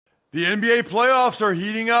The NBA playoffs are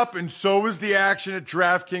heating up, and so is the action at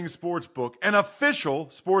DraftKings Sportsbook, an official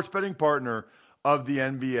sports betting partner of the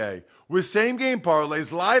NBA. With same-game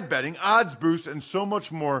parlays, live betting, odds boosts, and so much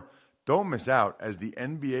more, don't miss out as the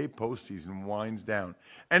NBA postseason winds down.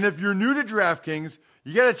 And if you're new to DraftKings,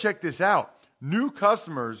 you got to check this out. New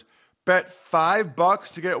customers bet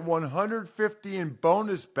 $5 to get $150 in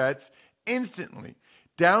bonus bets instantly.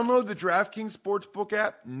 Download the DraftKings Sportsbook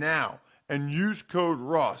app now and use code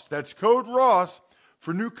Ross. That's code Ross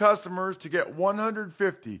for new customers to get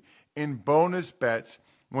 $150 in bonus bets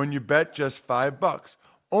when you bet just $5.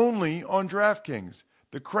 Only on DraftKings.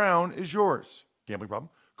 The crown is yours. Gambling problem?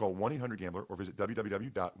 Call 1-800-GAMBLER or visit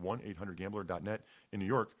www.1800gambler.net. In New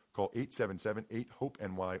York, call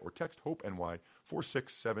 877-8-HOPE-NY or text HOPE-NY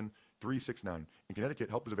 467-369. In Connecticut,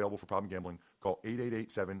 help is available for problem gambling. Call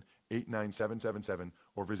 888-7-897-7777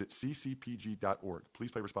 or visit ccpg.org.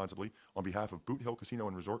 Please play responsibly. On behalf of Boot Hill Casino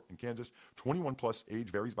and Resort in Kansas, 21 plus, age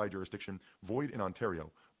varies by jurisdiction, void in Ontario.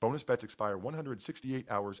 Bonus bets expire 168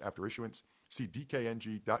 hours after issuance. See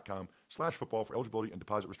dkng.com/football for eligibility and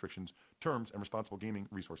deposit restrictions, terms, and responsible gaming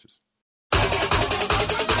resources.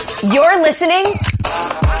 You're listening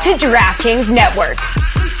to DraftKings Network.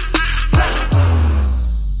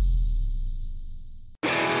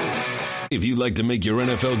 If you'd like to make your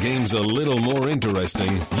NFL games a little more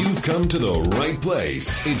interesting, you've come to the right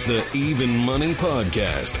place. It's the Even Money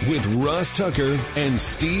Podcast with Ross Tucker and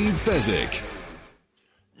Steve Fezzik.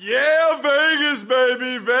 Yeah, Vegas,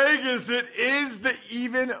 baby, Vegas. It is the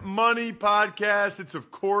Even Money Podcast. It's, of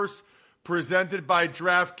course, presented by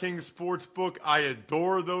DraftKings Sportsbook. I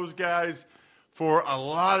adore those guys for a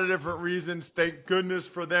lot of different reasons. Thank goodness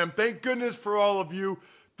for them. Thank goodness for all of you.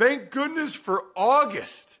 Thank goodness for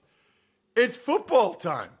August. It's football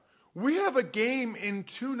time. We have a game in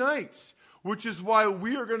 2 nights, which is why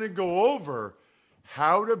we are going to go over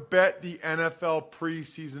how to bet the NFL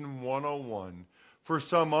preseason 101. For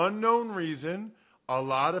some unknown reason, a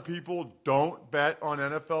lot of people don't bet on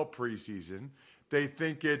NFL preseason. They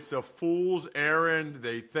think it's a fool's errand.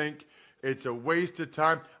 They think it's a waste of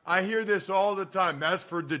time. I hear this all the time. That's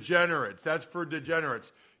for degenerates. That's for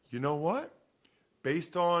degenerates. You know what?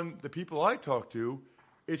 Based on the people I talk to,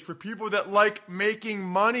 it's for people that like making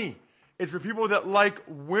money. It's for people that like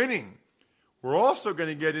winning. We're also going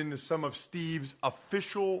to get into some of Steve's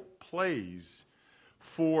official plays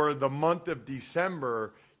for the month of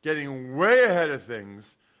December, getting way ahead of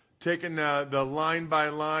things, taking the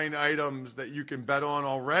line-by-line items that you can bet on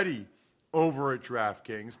already over at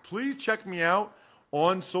DraftKings. Please check me out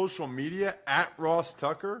on social media at Ross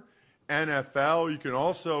Tucker NFL. You can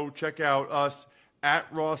also check out us at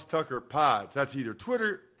Ross Tucker Pods. That's either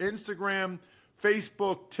Twitter, Instagram,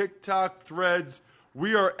 Facebook, TikTok, Threads.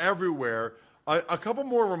 We are everywhere. A couple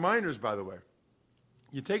more reminders, by the way.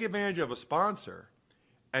 You take advantage of a sponsor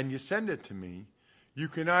and you send it to me. You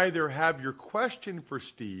can either have your question for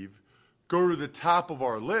Steve go to the top of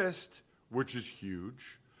our list, which is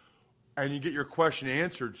huge, and you get your question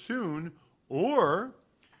answered soon, or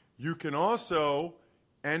you can also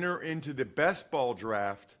enter into the best ball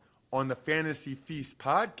draft on the Fantasy Feast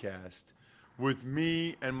podcast with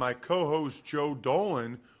me and my co-host Joe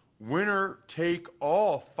Dolan. Winner take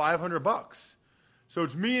all, $500. So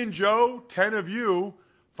it's me and Joe, 10 of you,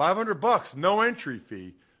 $500, no entry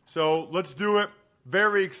fee. So let's do it.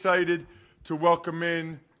 Very excited to welcome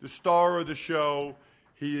in the star of the show.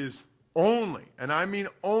 He is only, and I mean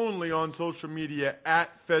only, on social media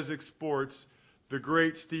at Fezzik Sports, the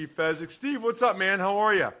great Steve Fezzik. Steve, what's up, man? How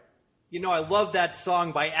are you? You know, I love that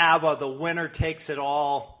song by ABBA, The Winner Takes It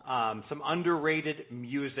All. Some underrated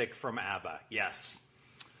music from ABBA, yes.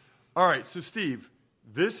 All right, so Steve,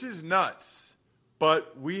 this is nuts,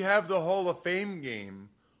 but we have the Hall of Fame game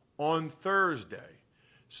on Thursday.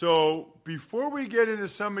 So before we get into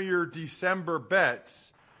some of your December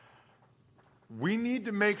bets, we need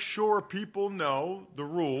to make sure people know the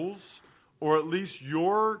rules, or at least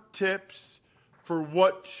your tips for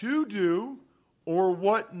what to do or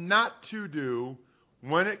what not to do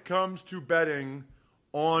when it comes to betting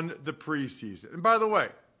on the preseason. And by the way,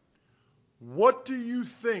 what do you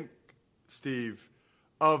think, Steve,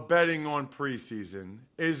 of betting on preseason?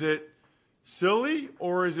 Is it silly,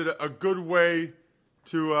 or is it a good way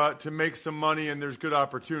to make some money and there's good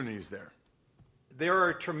opportunities there? There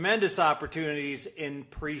are tremendous opportunities in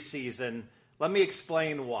preseason. Let me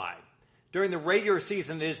explain why. During the regular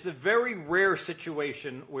season, it is the very rare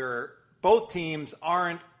situation where both teams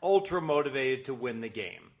aren't ultra motivated to win the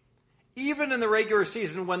game. Even in the regular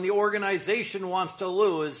season, when the organization wants to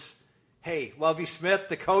lose, hey, Lovie Smith,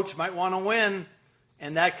 the coach, might want to win,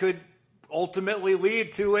 and that could ultimately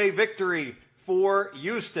lead to a victory for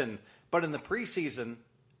Houston. But in the preseason,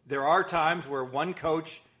 there are times where one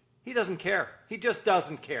coach, he doesn't care. He just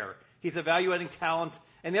doesn't care. He's evaluating talent,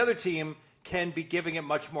 and the other team can be giving it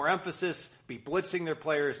much more emphasis, be blitzing their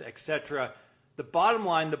players, etc. The bottom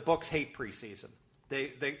line, the books hate preseason.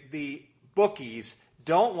 The bookies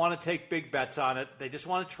don't want to take big bets on it. They just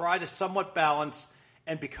want to try to somewhat balance.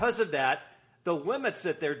 And because of that, the limits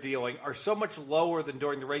that they're dealing are so much lower than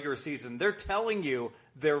during the regular season. They're telling you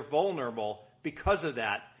they're vulnerable because of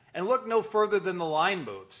that. And look no further than the line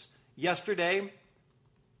moves. Yesterday,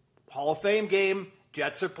 Hall of Fame game,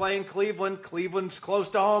 Jets are playing Cleveland. Cleveland's close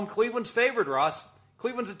to home. Cleveland's favored, Ross.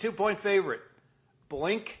 Cleveland's a 2-point favorite.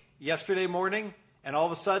 Blink yesterday morning, and all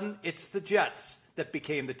of a sudden, it's the Jets that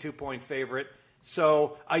became the 2-point favorite.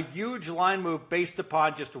 So a huge line move based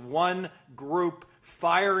upon just one group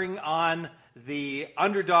firing on the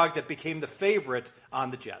underdog that became the favorite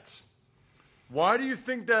on the Jets. Why do you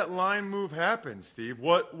think that line move happened, Steve?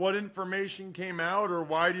 What information came out, or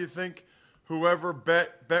why do you think whoever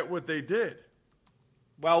bet what they did?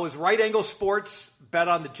 Well, it was Right Angle Sports bet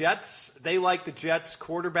on the Jets. They like the Jets'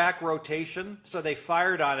 quarterback rotation, so they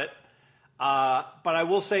fired on it. But I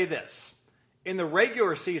will say this. In the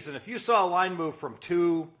regular season, if you saw a line move from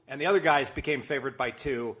 2 and the other guys became favored by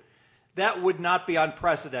 2, that would not be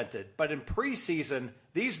unprecedented. But in preseason,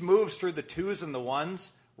 these moves through the 2s and the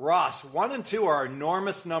 1s, Ross, 1 and 2 are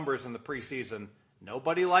enormous numbers in the preseason.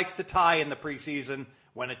 Nobody likes to tie in the preseason.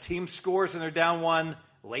 When a team scores and they're down 1,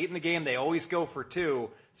 late in the game, they always go for 2.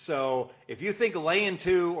 So if you think laying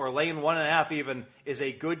 2 or laying 1.5 even is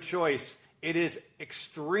a good choice, it is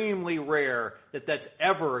extremely rare that that's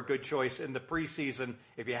ever a good choice in the preseason.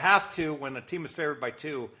 If you have to, when a team is favored by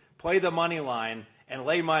 2, play the money line and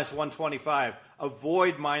lay minus 125.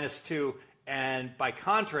 Avoid minus 2. And by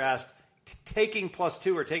contrast, taking plus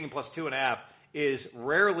 2 or taking plus 2.5 is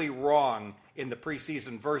rarely wrong in the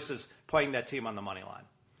preseason versus playing that team on the money line.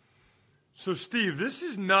 So, Steve, this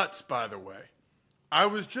is nuts, by the way. I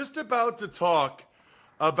was just about to talk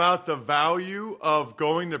about the value of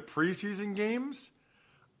going to preseason games.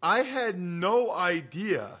 I had no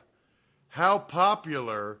idea how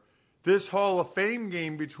popular this Hall of Fame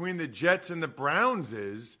game between the Jets and the Browns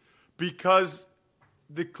is because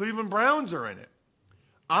the Cleveland Browns are in it.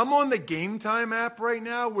 I'm on the Game Time app right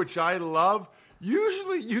now, which I love.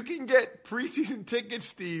 Usually you can get preseason tickets,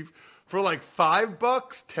 Steve, for like $5,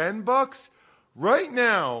 $10. Right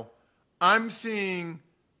now, I'm seeing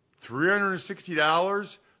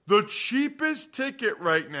 $360. The cheapest ticket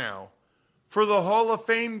right now for the Hall of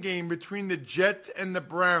Fame game between the Jets and the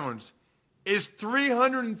Browns is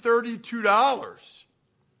 $332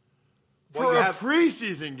 for a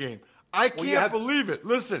preseason game. I can't believe it.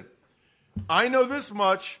 Listen, I know this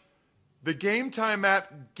much. The Game Time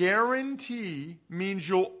app guarantee means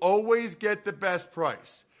you'll always get the best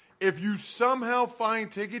price. If you somehow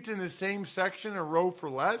find tickets in the same section and row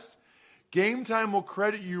for less, Game Time will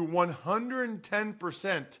credit you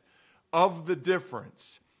 110% of the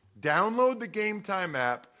difference. Download the Game Time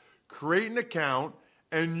app, create an account,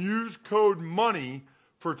 and use code MONEY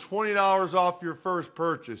for $20 off your first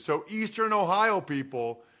purchase. So Eastern Ohio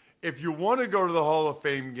people, if you want to go to the Hall of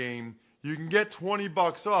Fame game, you can get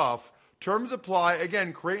 $20 off. Terms apply.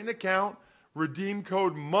 Again, create an account, redeem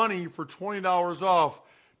code MONEY for $20 off.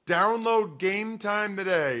 Download Game Time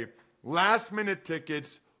today. Last minute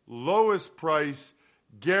tickets, lowest price,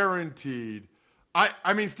 guaranteed.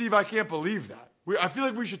 I mean, Steve, I can't believe that. I feel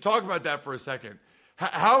like we should talk about that for a second.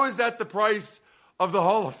 How is that the price of the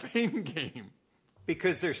Hall of Fame game?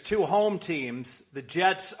 Because there's 2 home teams. The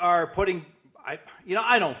Jets are putting, I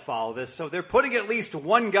don't follow this, so they're putting at least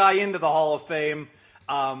one guy into the Hall of Fame.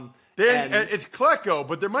 It's Klecko,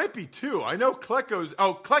 but there might be 2. I know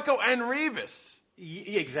Klecko and Revis.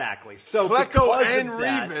 Exactly. So Klecko and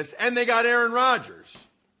Revis, and they got Aaron Rodgers.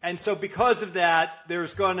 And so because of that,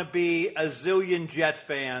 there's going to be a zillion Jet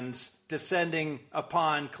fans descending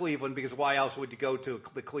upon Cleveland, because why else would you go to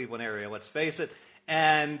the Cleveland area? Let's face it.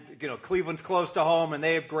 And, Cleveland's close to home, and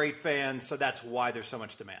they have great fans, so that's why there's so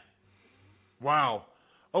much demand. Wow.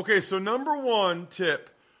 Okay, so number 1 tip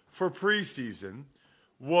for preseason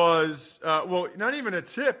was, not even a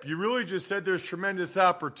tip. You really just said there's tremendous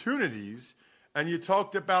opportunities, and you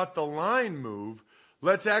talked about the line move.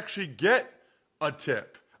 Let's actually get a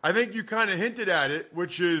tip. I think you kind of hinted at it,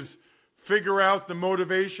 which is figure out the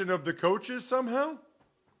motivation of the coaches somehow?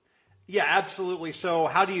 Yeah, absolutely. So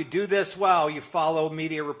how do you do this? Well, you follow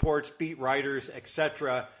media reports, beat writers,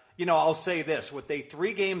 etc. I'll say this. With a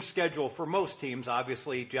 3-game schedule for most teams,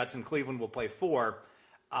 obviously Jets and Cleveland will play 4,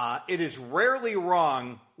 it is rarely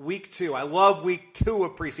wrong week 2. I love week 2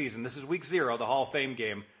 of preseason. This is week 0, the Hall of Fame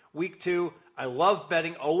game. Week 2, I love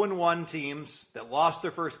betting 0-1 teams that lost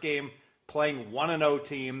their first game playing 1-0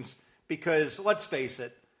 teams because, let's face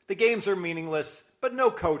it, the games are meaningless, but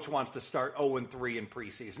no coach wants to start 0-3 in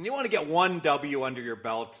preseason. You want to get one W under your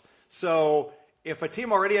belt. So if a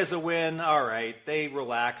team already has a win, all right, they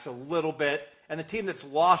relax a little bit. And the team that's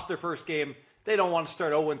lost their first game, they don't want to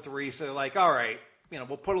start 0-3, so they're like, all right,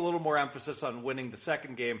 we'll put a little more emphasis on winning the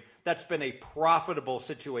second game. That's been a profitable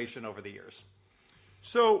situation over the years.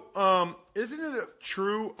 So, isn't it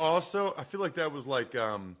true also, I feel like that was like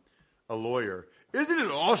a lawyer. Isn't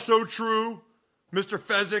it also true, Mr.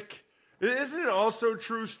 Fezzik? Isn't it also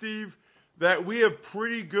true, Steve, that we have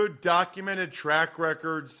pretty good documented track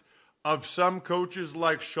records of some coaches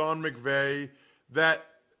like Sean McVay that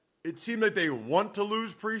it seemed like they want to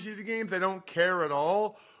lose preseason games, they don't care at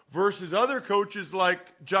all, versus other coaches like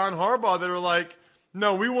John Harbaugh that are like,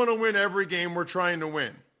 no, we want to win every game we're trying to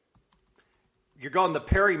win. You're going the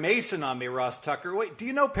Perry Mason on me, Ross Tucker. Wait, do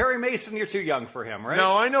you know Perry Mason? You're too young for him, right?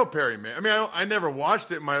 No, I know Perry Mason. I never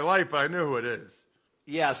watched it in my life, but I know who it is.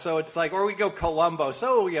 Yeah, so it's like, or we go Columbo.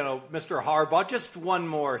 So, Mr. Harbaugh, just one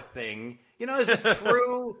more thing. Is it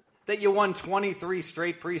true that you won 23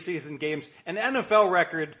 straight preseason games, an NFL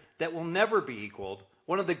record that will never be equaled,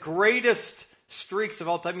 one of the greatest streaks of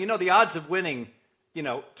all time? The odds of winning,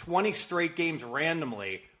 20 straight games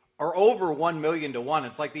randomly are over 1 million to 1.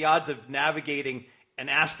 It's like the odds of navigating an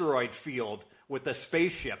asteroid field with a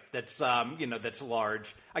spaceship that's, that's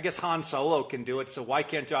large. I guess Han Solo can do it, so why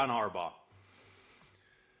can't John Harbaugh?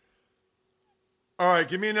 All right,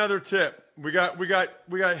 give me another tip. We got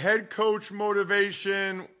head coach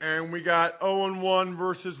motivation, and we got 0-1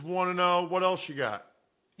 versus 1-0. What else you got?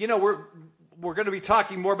 We're going to be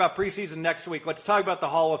talking more about preseason next week. Let's talk about the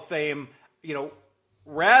Hall of Fame.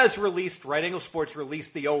 Raz Right Angle Sports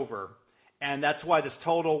released the over, and that's why this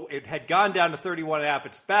total, it had gone down to 31.5.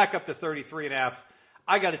 It's back up to 33.5.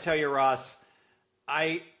 I got to tell you, Ross,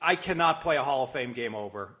 I cannot play a Hall of Fame game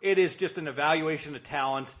over. It is just an evaluation of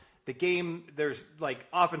talent. The game, there's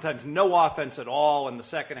oftentimes no offense at all in the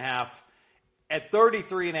second half. At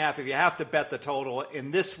 33.5, if you have to bet the total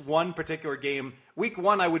in this one particular game, week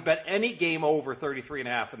 1, I would bet any game over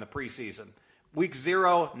 33.5 in the preseason. Week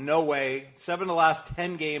 0, no way. 7 of the last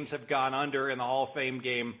 10 games have gone under in the Hall of Fame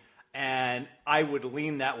game, and I would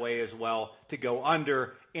lean that way as well to go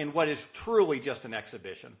under in what is truly just an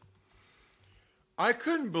exhibition. I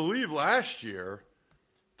couldn't believe last year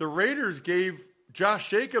the Raiders gave Josh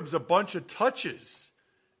Jacobs a bunch of touches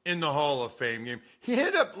in the Hall of Fame game. He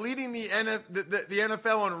ended up leading the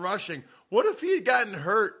NFL in rushing. What if he had gotten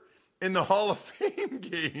hurt in the Hall of Fame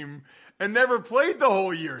game and never played the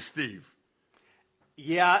whole year, Steve?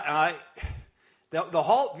 Yeah, the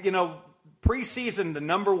whole, preseason, the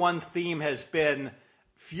number one theme has been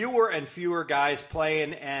fewer and fewer guys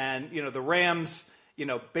playing, and, the Rams,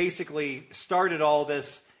 basically started all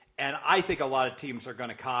this. And I think a lot of teams are going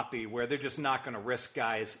to copy where they're just not going to risk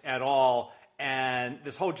guys at all. And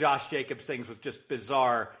this whole Josh Jacobs thing was just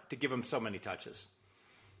bizarre to give him so many touches.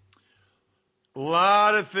 A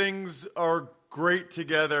lot of things are great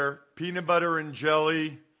together. Peanut butter and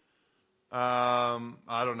jelly. I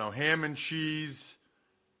don't know, ham and cheese.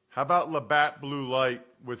 How about Labatt Blue Light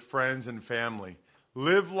with friends and family?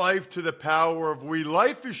 Live life to the power of we.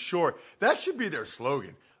 Life is short. That should be their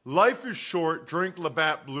slogan. Life is short. Drink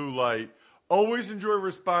Labatt Blue Light. Always enjoy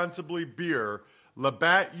responsibly. Beer.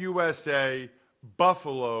 Labatt USA,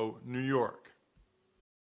 Buffalo, New York.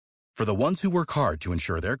 For the ones who work hard to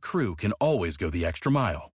ensure their crew can always go the extra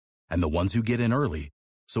mile, and the ones who get in early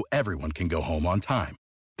so everyone can go home on time,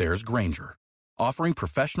 there's Grainger, offering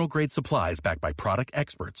professional-grade supplies backed by product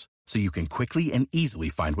experts so you can quickly and easily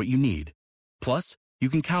find what you need. Plus, you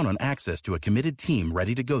can count on access to a committed team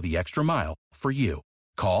ready to go the extra mile for you.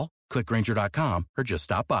 Call, click Grainger.com, or just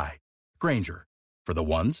stop by. Grainger, for the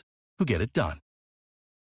ones who get it done.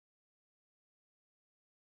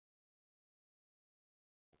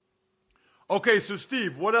 Okay, so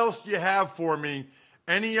Steve, what else do you have for me?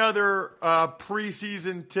 Any other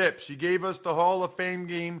preseason tips? You gave us the Hall of Fame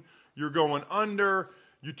game. You're going under.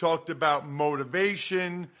 You talked about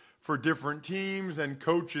motivation for different teams and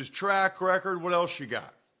coaches' track record. What else you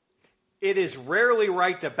got? It is rarely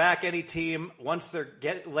right to back any team once they're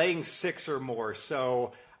laying 6 or more.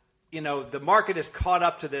 So, the market is caught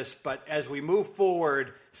up to this, but as we move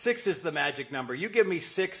forward, 6 is the magic number. You give me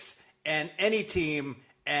 6 and any team,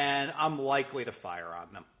 and I'm likely to fire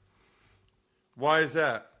on them. Why is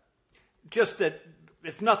that? Just that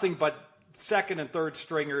it's nothing but second and third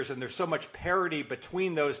stringers, and there's so much parity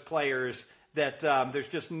between those players that there's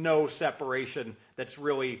just no separation that's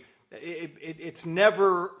really it's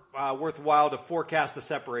never worthwhile to forecast a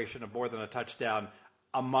separation of more than a touchdown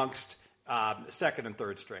amongst second and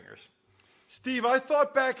third stringers. Steve, I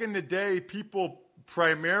thought back in the day people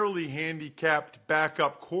primarily handicapped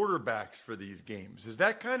backup quarterbacks for these games. Has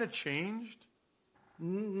that kind of changed?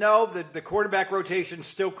 No, the quarterback rotation is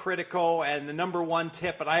still critical, and the number one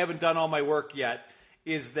tip, and I haven't done all my work yet,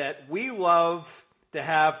 is that we love to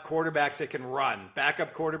have quarterbacks that can run,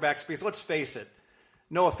 backup quarterbacks, because let's face it,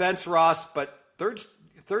 no offense, Ross, but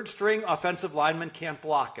third string offensive linemen can't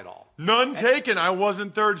block at all. None taken. I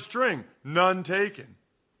wasn't third string. None taken.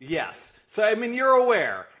 Yes. So, I mean, you're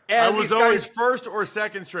aware. And I was always first or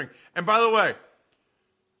second string. And by the way,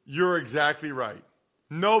 you're exactly right.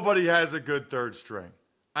 Nobody has a good third string.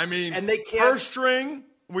 I mean, and they can't. First string,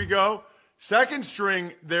 we go. Second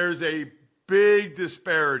string, there's a big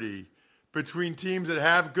disparity between teams that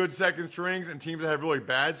have good second strings and teams that have really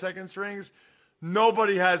bad second strings.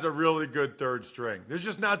 Nobody has a really good third string. There's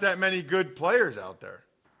just not that many good players out there.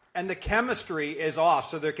 And the chemistry is off,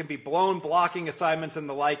 so there can be blown blocking assignments and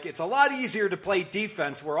the like. It's a lot easier to play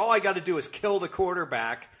defense where all I got to do is kill the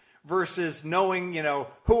quarterback versus knowing,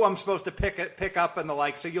 who I'm supposed to pick up and the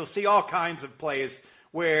like. So you'll see all kinds of plays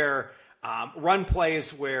where run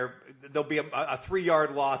plays where there'll be a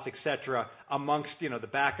 3-yard loss, etc., amongst, the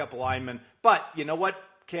backup linemen. But you know what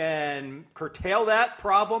can curtail that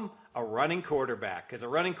problem? A running quarterback. Because a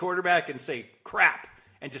running quarterback can say crap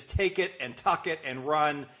and just take it and tuck it and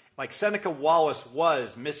run like Seneca Wallace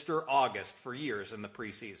was Mr. August for years in the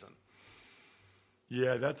preseason.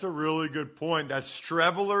 Yeah, that's a really good point. That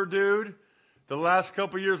Streveler dude, the last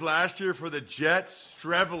couple of years, last year for the Jets,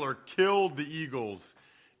 Streveler killed the Eagles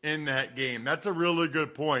in that game. That's a really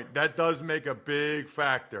good point. That does make a big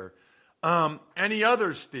factor. Any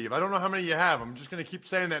others, Steve? I don't know how many you have. I'm just going to keep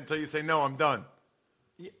saying that until you say, no, I'm done.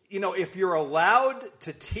 If you're allowed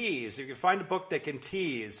to tease, if you find a book that can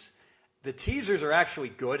tease, the teasers are actually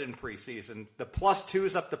good in preseason. The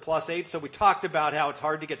 +2s up to +8. So we talked about how it's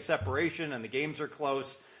hard to get separation and the games are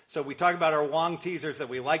close. So we talked about our long teasers that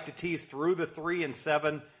we like to tease through the 3 and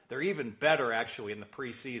 7. They're even better, actually, in the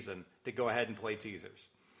preseason to go ahead and play teasers.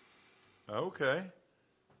 Okay.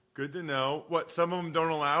 Good to know. What, some of them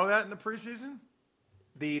don't allow that in the preseason?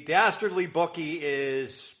 The Dastardly bookie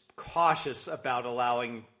is cautious about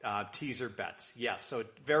allowing teaser bets. Yes, so it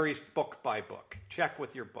varies book by book. Check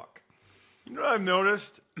with your book. You know what I've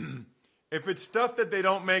noticed? If it's stuff that they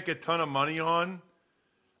don't make a ton of money on,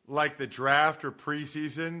 like the draft or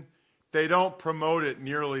preseason, they don't promote it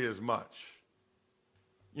nearly as much.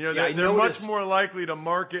 They're much more likely to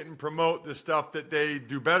market and promote the stuff that they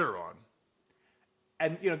do better on.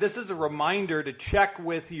 And, this is a reminder to check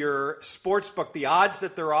with your sports book the odds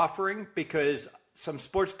that they're offering, because some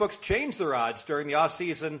sports books change their odds during the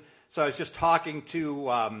offseason. So I was just talking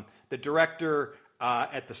to the director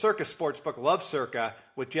at the Circus Sportsbook, Love Circa,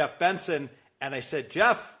 with Jeff Benson. And I said,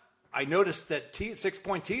 Jeff, I noticed that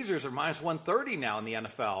 6-point teasers are -130 now in the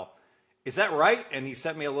NFL. Is that right? And he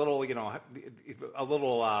sent me a little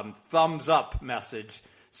thumbs up message.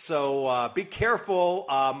 So be careful.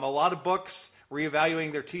 A lot of books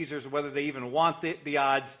reevaluating their teasers, whether they even want the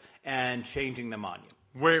odds, and changing them on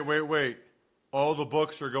you. Wait. All the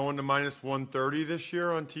books are going to -130 this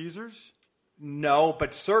year on teasers? No,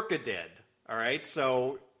 but Circa did. All right,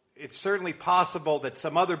 so it's certainly possible that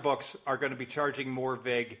some other books are going to be charging more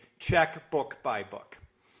vig. Check book by book.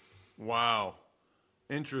 Wow.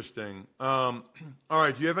 Interesting. All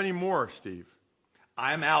right, do you have any more, Steve?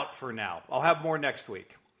 I'm out for now. I'll have more next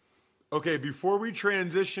week. Okay, before we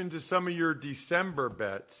transition to some of your December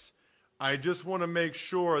bets, I just want to make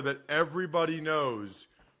sure that everybody knows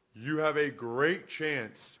you have a great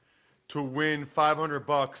chance to win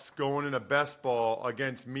 $500 going in a best ball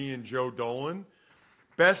against me and Joe Dolan.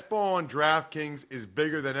 Best ball on DraftKings is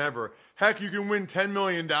bigger than ever. Heck, you can win $10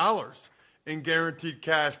 million in guaranteed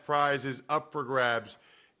cash prizes up for grabs.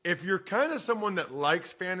 If you're kind of someone that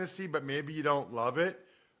likes fantasy but maybe you don't love it,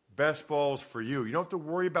 best ball's for you. You don't have to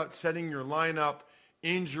worry about setting your lineup,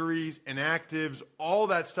 injuries, inactives, all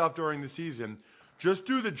that stuff during the season. Just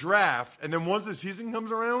do the draft, and then once the season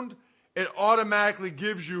comes around, it automatically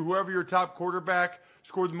gives you whoever your top quarterback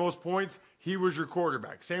scored the most points, he was your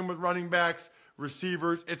quarterback. Same with running backs,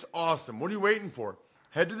 receivers. It's awesome. What are you waiting for?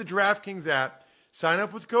 Head to the DraftKings app, sign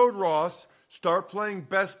up with code Ross, start playing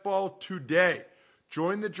best ball today.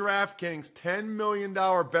 Join the DraftKings $10 million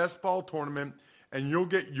best ball tournament, and you'll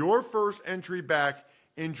get your first entry back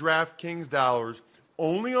in DraftKings dollars,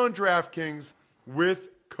 only on DraftKings with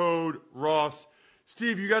code Ross.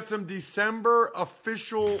 Steve, you got some December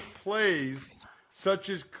official plays, such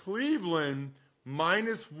as Cleveland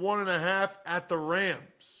 -1.5 at the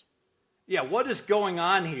Rams. Yeah, what is going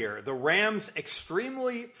on here? The Rams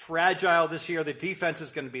extremely fragile this year. The defense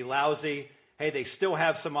is going to be lousy. Hey, they still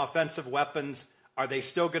have some offensive weapons. Are they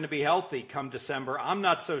still going to be healthy come December? I'm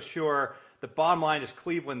not so sure. The bottom line is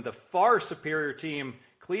Cleveland, the far superior team.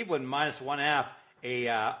 Cleveland -1.5,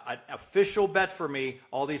 an official bet for me.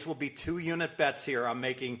 All these will be 2-unit bets here I'm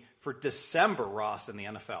making for December, Ross, in the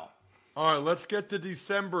NFL. All right, let's get to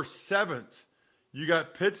December 7th. You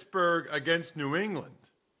got Pittsburgh against New England.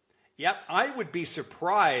 Yep, I would be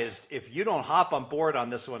surprised if you don't hop on board on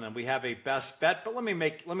this one and we have a best bet. But let me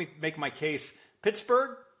make my case.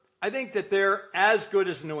 Pittsburgh, I think that they're as good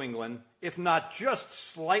as New England, if not just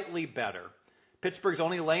slightly better. Pittsburgh's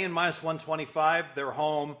only laying -125. They're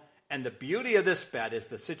home. And the beauty of this bet is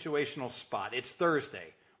the situational spot. It's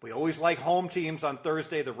Thursday. We always like home teams on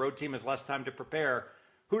Thursday. The road team has less time to prepare.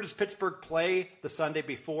 Who does Pittsburgh play the Sunday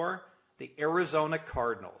before? The Arizona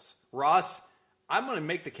Cardinals. Ross, I'm going to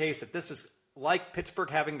make the case that this is like Pittsburgh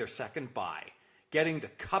having their second bye, getting the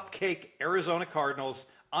cupcake Arizona Cardinals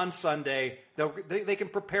on Sunday. They can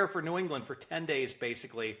prepare for New England for 10 days,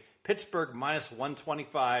 basically. Pittsburgh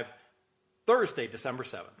 -125, Thursday, December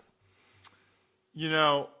 7th. You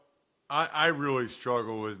know, I really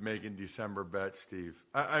struggle with making December bets, Steve.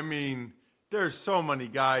 I mean, there's so many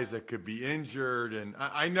guys that could be injured, and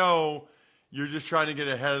I know you're just trying to get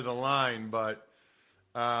ahead of the line, but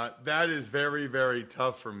that is very, very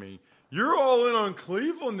tough for me. You're all in on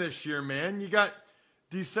Cleveland this year, man. You got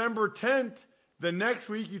December 10th. The next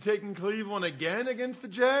week, you taking Cleveland again against the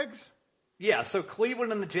Jags? Yeah, so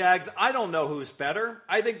Cleveland and the Jags, I don't know who's better.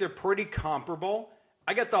 I think they're pretty comparable.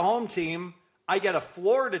 I got the home team. I get a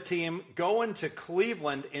Florida team going to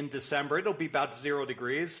Cleveland in December. It'll be about 0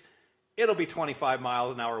 degrees. It'll be 25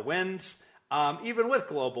 miles an hour winds. Even with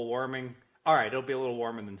global warming, all right, it'll be a little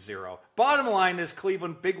warmer than 0. Bottom line is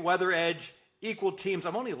Cleveland, big weather edge, equal teams.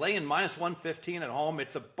 I'm only laying -115 at home.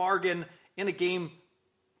 It's a bargain in a game.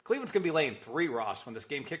 Cleveland's going to be laying 3, Ross, when this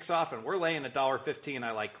game kicks off, and we're laying $1.15.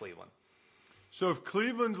 I like Cleveland. So if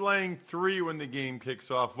Cleveland's laying 3 when the game kicks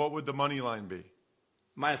off, what would the money line be?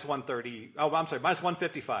 -130. Oh, I'm sorry,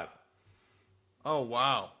 -155. Oh,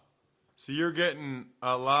 wow. So you're getting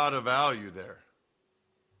a lot of value there.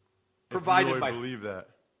 Provided I really believe that.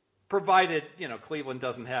 Provided, Cleveland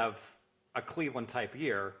doesn't have a Cleveland-type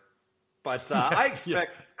year. But I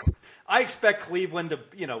expect Cleveland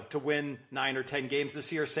to win 9 or 10 games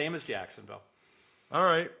this year, same as Jacksonville. All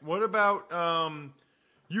right. What about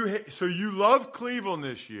so you love Cleveland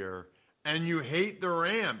this year, and you hate the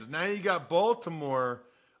Rams. Now you got Baltimore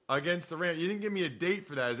against the Rams. You didn't give me a date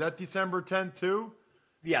for that. Is that December 10th too?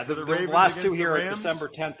 Yeah, the last two here are December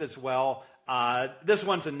 10th as well. This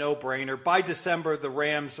one's a no-brainer. By December, the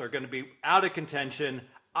Rams are going to be out of contention.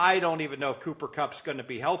 I don't even know if Cooper Kupp's going to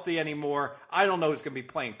be healthy anymore. I don't know who's going to be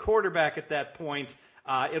playing quarterback at that point.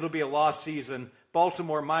 It'll be a lost season.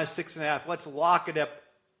 Baltimore -6.5. Let's lock it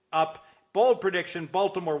up. Bold prediction,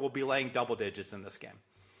 Baltimore will be laying double digits in this game.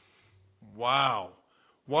 Wow.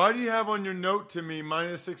 Why do you have on your note to me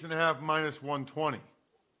 -6.5, -120?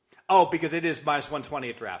 Oh, because it is -120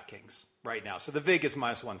 at DraftKings right now. So the VIG is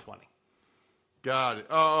 -120. Got it.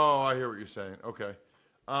 Oh, I hear what you're saying. Okay.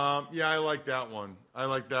 Yeah, I like that one.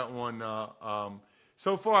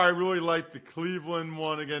 So far, I really like the Cleveland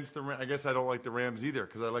one against the Rams. I guess I don't like the Rams either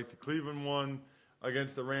because I like the Cleveland one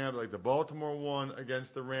against the Rams. I like the Baltimore one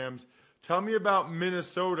against the Rams. Tell me about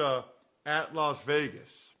Minnesota at Las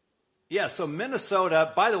Vegas. Yeah, so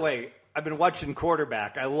Minnesota, by the way, I've been watching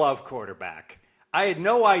quarterback. I love quarterback. I had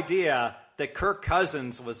no idea that Kirk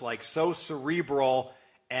Cousins was so cerebral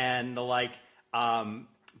and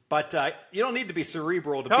but you don't need to be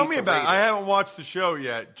cerebral to Tell beat me the about it. Raiders. I haven't watched the show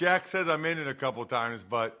yet. Jack says I'm in it a couple of times,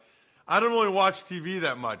 but I don't really watch TV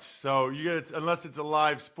that much. So unless it's a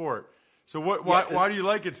live sport. So why do you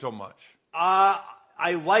like it so much?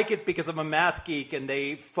 I like it because I'm a math geek, and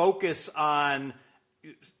they focus on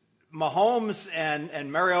Mahomes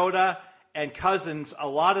and Mariota and Cousins a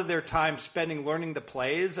lot of their time spending learning the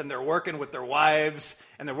plays, and they're working with their wives,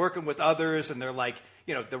 and they're working with others, and they're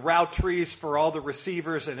the route trees for all the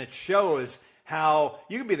receivers, and it shows how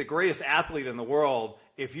you can be the greatest athlete in the world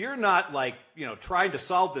if you're not trying to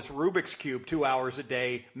solve this Rubik's Cube 2 hours a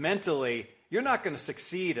day mentally. You're not going to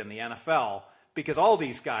succeed in the NFL because all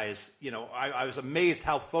these guys, I was amazed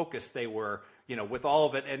how focused they were, with all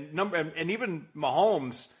of it, and even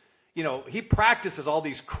Mahomes, he practices all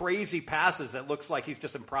these crazy passes that looks like he's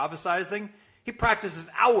just improvising. He practices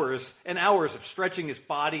hours and hours of stretching his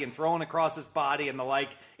body and throwing across his body and the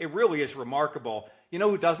like. It really is remarkable. You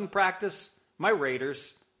know who doesn't practice? My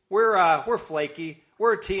Raiders. We're flaky.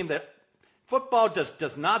 We're a team that football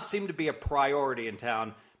does not seem to be a priority in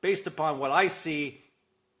town based upon what I see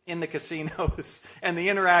in the casinos and the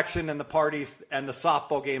interaction and the parties and the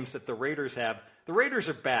softball games that the Raiders have, the Raiders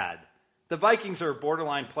are bad. The Vikings are a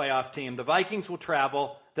borderline playoff team. The Vikings will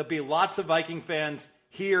travel. There'll be lots of Viking fans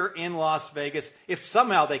here in Las Vegas. If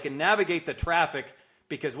somehow they can navigate the traffic,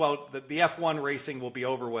 because, well, the F1 racing will be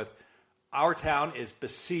over with. Our town is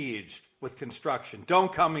besieged with construction.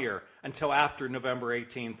 Don't come here until after November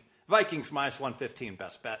 18th. Vikings minus 115,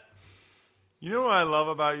 best bet. You know what I love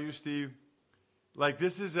about you, Steve? Like,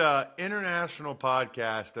 this is an international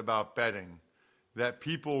podcast about betting that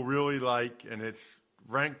people really like, and it's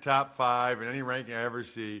ranked top 5 in any ranking I ever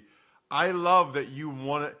see. I love that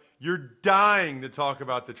you're dying to talk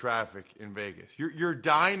about the traffic in Vegas. You're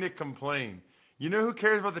dying to complain. You know who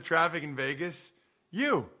cares about the traffic in Vegas?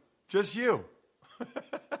 You. Just you.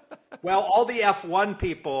 Well, all the F1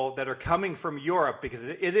 people that are coming from Europe, because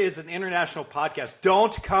it is an international podcast,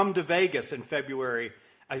 don't come to Vegas in February.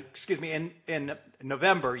 In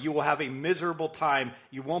November. You will have a miserable time.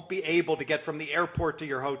 You won't be able to get from the airport to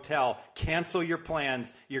your hotel. Cancel your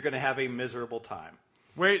plans. You're going to have a miserable time.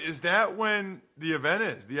 Wait, is that when the event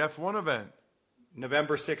is, the F1 event?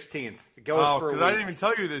 November 16th. It goes for a week. Because I didn't even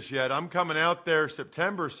tell you this yet. I'm coming out there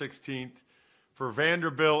September 16th for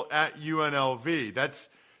Vanderbilt at UNLV.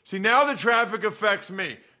 See, now the traffic affects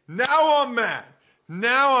me. Now I'm mad.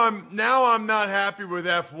 Now I'm not happy with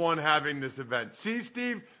F1 having this event. See,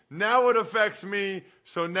 Steve, now it affects me,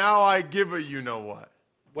 so now I give a you-know-what.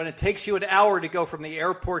 When it takes you an hour to go from the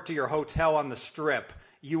airport to your hotel on the Strip,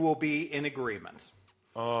 you will be in agreement.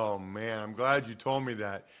 Oh, man, I'm glad you told me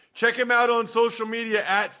that. Check him out on social media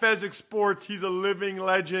at Fezzik Sports. He's a living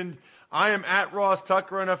legend. I am at Ross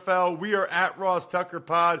Tucker NFL. We are at Ross Tucker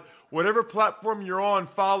Pod. Whatever platform you're on,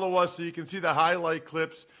 follow us so you can see the highlight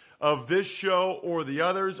clips of this show or the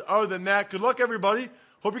others. Other than that, good luck, everybody.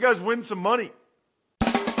 Hope you guys win some money.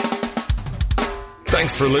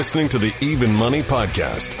 Thanks for listening to the Even Money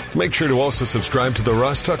Podcast. Make sure to also subscribe to the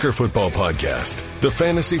Ross Tucker Football Podcast, The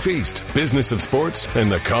Fantasy Feast, Business of Sports,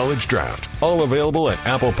 and the College Draft. All available at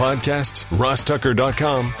Apple Podcasts,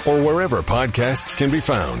 rosstucker.com, or wherever podcasts can be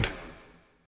found.